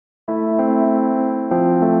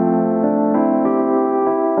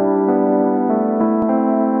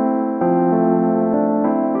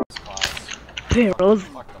Barrels.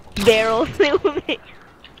 Barrels. What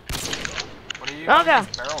are you Okay.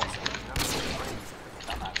 barrels?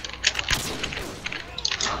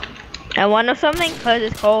 I want to know something because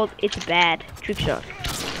it's called It's Bad. Trick shot.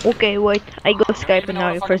 Okay, wait. I go Skype and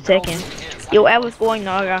Naga for a second. Yo, I was going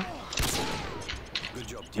Naga.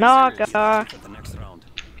 Naga.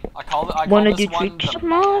 Wanna do trick shot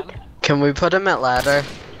mode? Can we put him at ladder?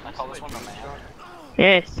 I call this one the man.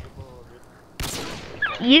 Yes.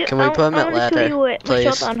 Yeah, Can we put him at ladder, show you my please?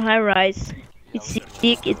 shot on high rise. It's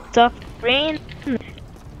sick, it's tough rain.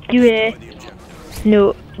 Yeah.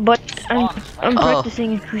 No, but I'm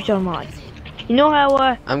practicing in trick shot mod. You know how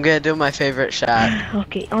I'm gonna do my favorite shot.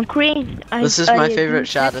 okay, on crane This is my favorite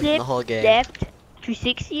shot in the whole game. Left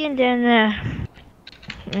 360 and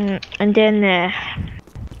then I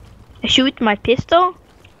shoot my pistol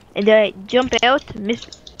and then I jump out, miss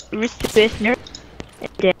wrist to prisoner, and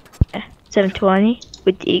then 720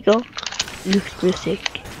 with the eagle. Looks real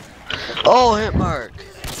sick. Oh, hit mark.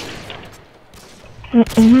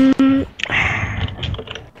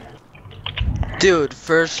 Dude,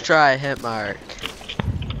 first try hit mark.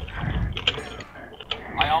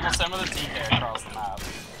 I almost am with a TK across the map.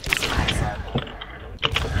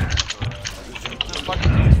 Just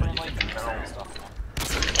fucking things from like barrel and stuff.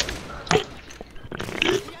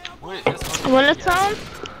 Wait, this fucking Wanna sound?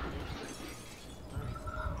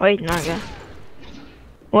 Wait, Naga.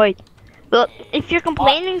 Wait. Well, if you're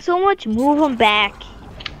complaining so much, move them back.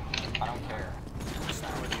 I don't care.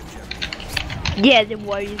 Yeah, then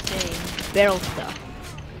what are you saying? Barrel stuff.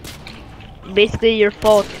 Basically your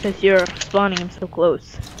fault because you're spawning him so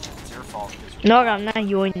close. It's your fault. No, I'm not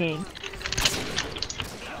joining.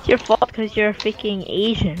 It's your fault because you're freaking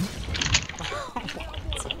Asian.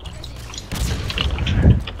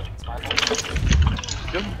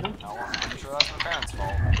 No, I'm pretty sure that's my parents'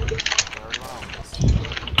 fault. They already went over this.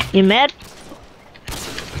 You mad?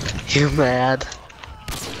 You mad?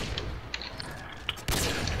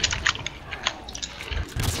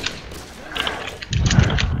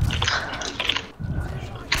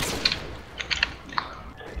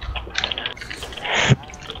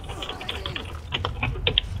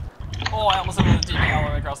 Oh, I almost hit with a TK all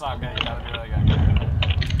the way across the map. Okay, you gotta do that again.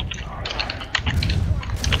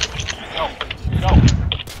 Go. Go.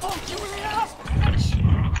 Oh, you were the ass, bitch!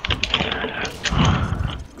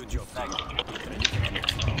 Good job.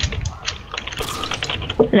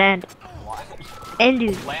 Land. What? And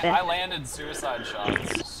do I landed suicide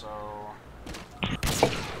shots, so... What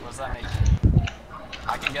does that make me?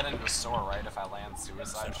 I can get into a store, right, if I land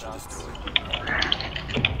suicide shots?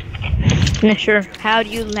 Not sure. How do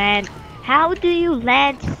you land? How do you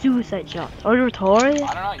land suicide shots? Are you retarded?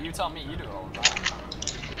 I don't know, you tell me, you do it all the time.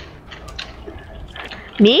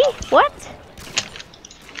 Me? What?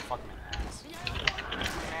 Fuck me,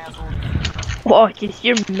 ass. Oh, just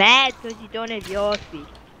you're mad because you don't have your speed.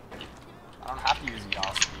 I don't have to use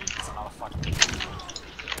yaw speed, because I'm not a fucking...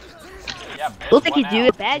 Yeah, bitch, Looks like what you do now?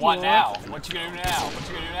 it bad, What you now? What you gonna do now? What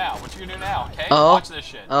you gonna do now? What you gonna do now? Okay? Oh. Watch this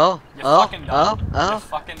shit. Oh. You Oh. fucking done? Oh. You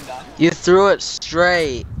fucking done? You threw it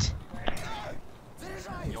straight.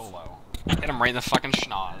 YOLO. Hit him right in the fucking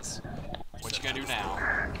schnoz. What you gonna do now?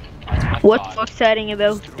 What's so exciting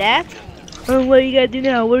about that? Oh, what are you gonna do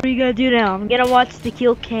now? What are you gonna do now? I'm gonna watch the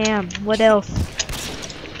kill cam. What else?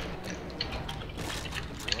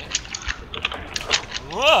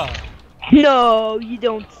 Whoa! No, you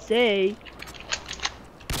don't say.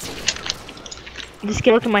 Just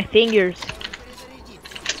gonna look at my fingers. That's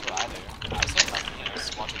what I do. I was like nothing,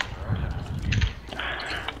 just watching the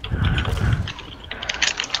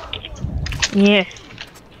girl. Yeah.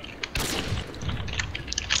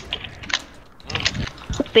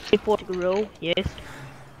 Pay for to grow, yes.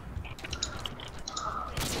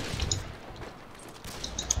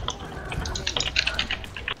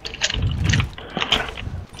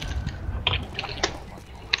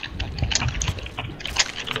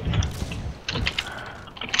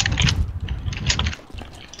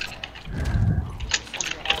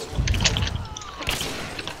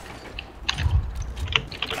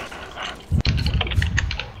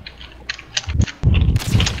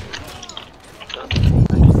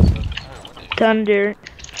 Thunder.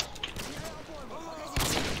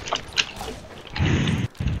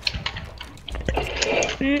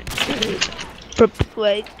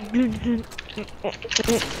 Wait.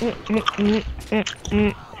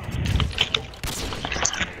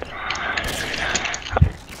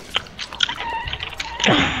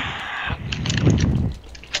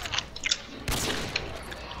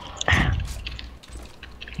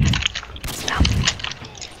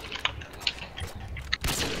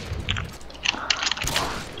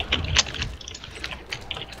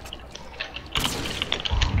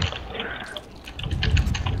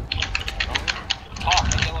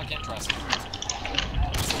 trust me.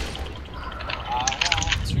 I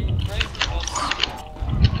want to break the snow.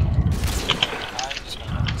 I'm just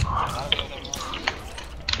gonna is that okay with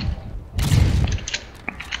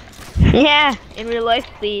everyone? Yeah, in real life,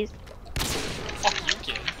 please. Fuck you,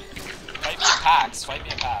 kid. Fight me in packs. Fight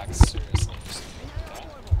me in packs. Seriously.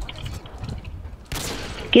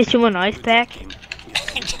 Get you an ice pack.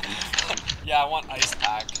 Yeah, I want ice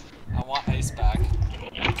pack. I want ice pack.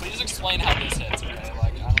 Please explain how this hits, okay?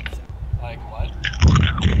 Like, I don't... Like, what?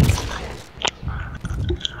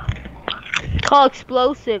 Call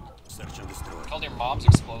explosive. Called your mom's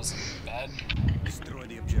explosive in bed? Destroy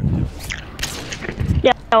the objective.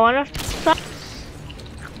 Yeah, I wanna stop.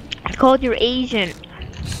 I called your Asian.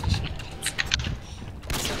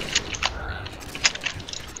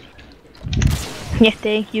 Yeah,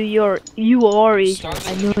 thank you. You are Asian.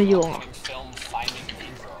 I know you are. Film Finding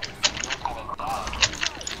Nemo. You don't have a dad.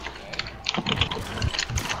 Okay?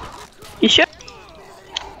 You sure?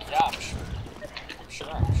 Yeah, I'm sure. I'm sure.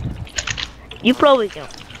 You probably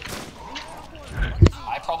don't.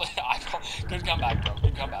 I probably... Good comeback, bro.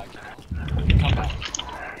 Good comeback, you know. Good comeback.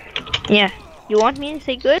 Yeah. You want me to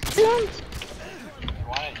say good ones?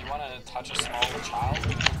 You wanna touch a small child?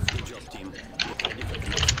 Good job, team.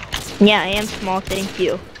 Yeah, I am small. Thank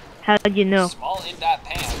you. How did you know? Small in that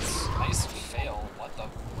pants. Nice fail. What are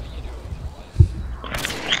you doing with your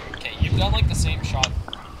life? Okay, you've done like the same shot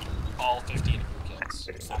all 15 of your kills.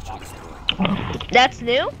 I'm not gonna... That's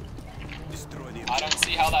new? I don't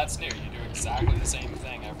see how that's new. You do exactly the same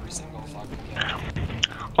thing every single fucking kill.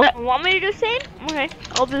 Oh, want me to do the same? Okay,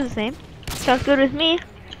 I'll do the same. Sounds good with me.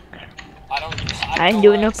 I don't I'm know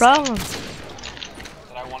doing why no I said problem.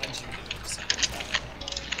 that I wanted you to do the same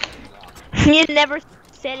thing. You never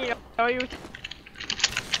said it, or you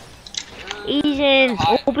Asians,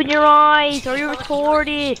 open your eyes, or you're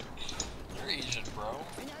retarded. You're Asian, bro.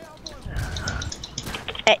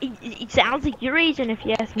 It sounds like you're Asian if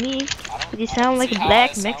you ask me. But you I sound don't like a see how black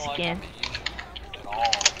I sound Mexican. Like I'm Asian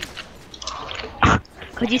at all.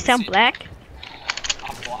 Could you sound black?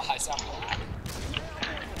 I sound black.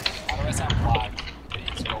 How do I sound black?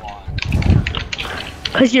 Please go on.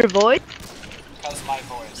 Cause your voice? Because my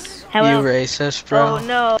voice. How You else? racist, bro. Oh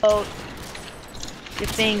no. Your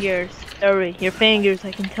fingers. Sorry, your fingers.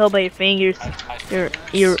 I can tell by your fingers. My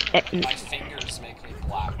Your fingers make me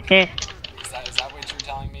black. Yeah. Is that what you're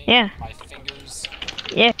telling me? Yeah. My fingers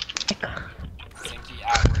Yeah. think he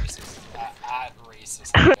at racist. At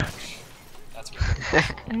racist. That's what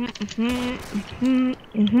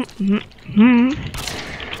you're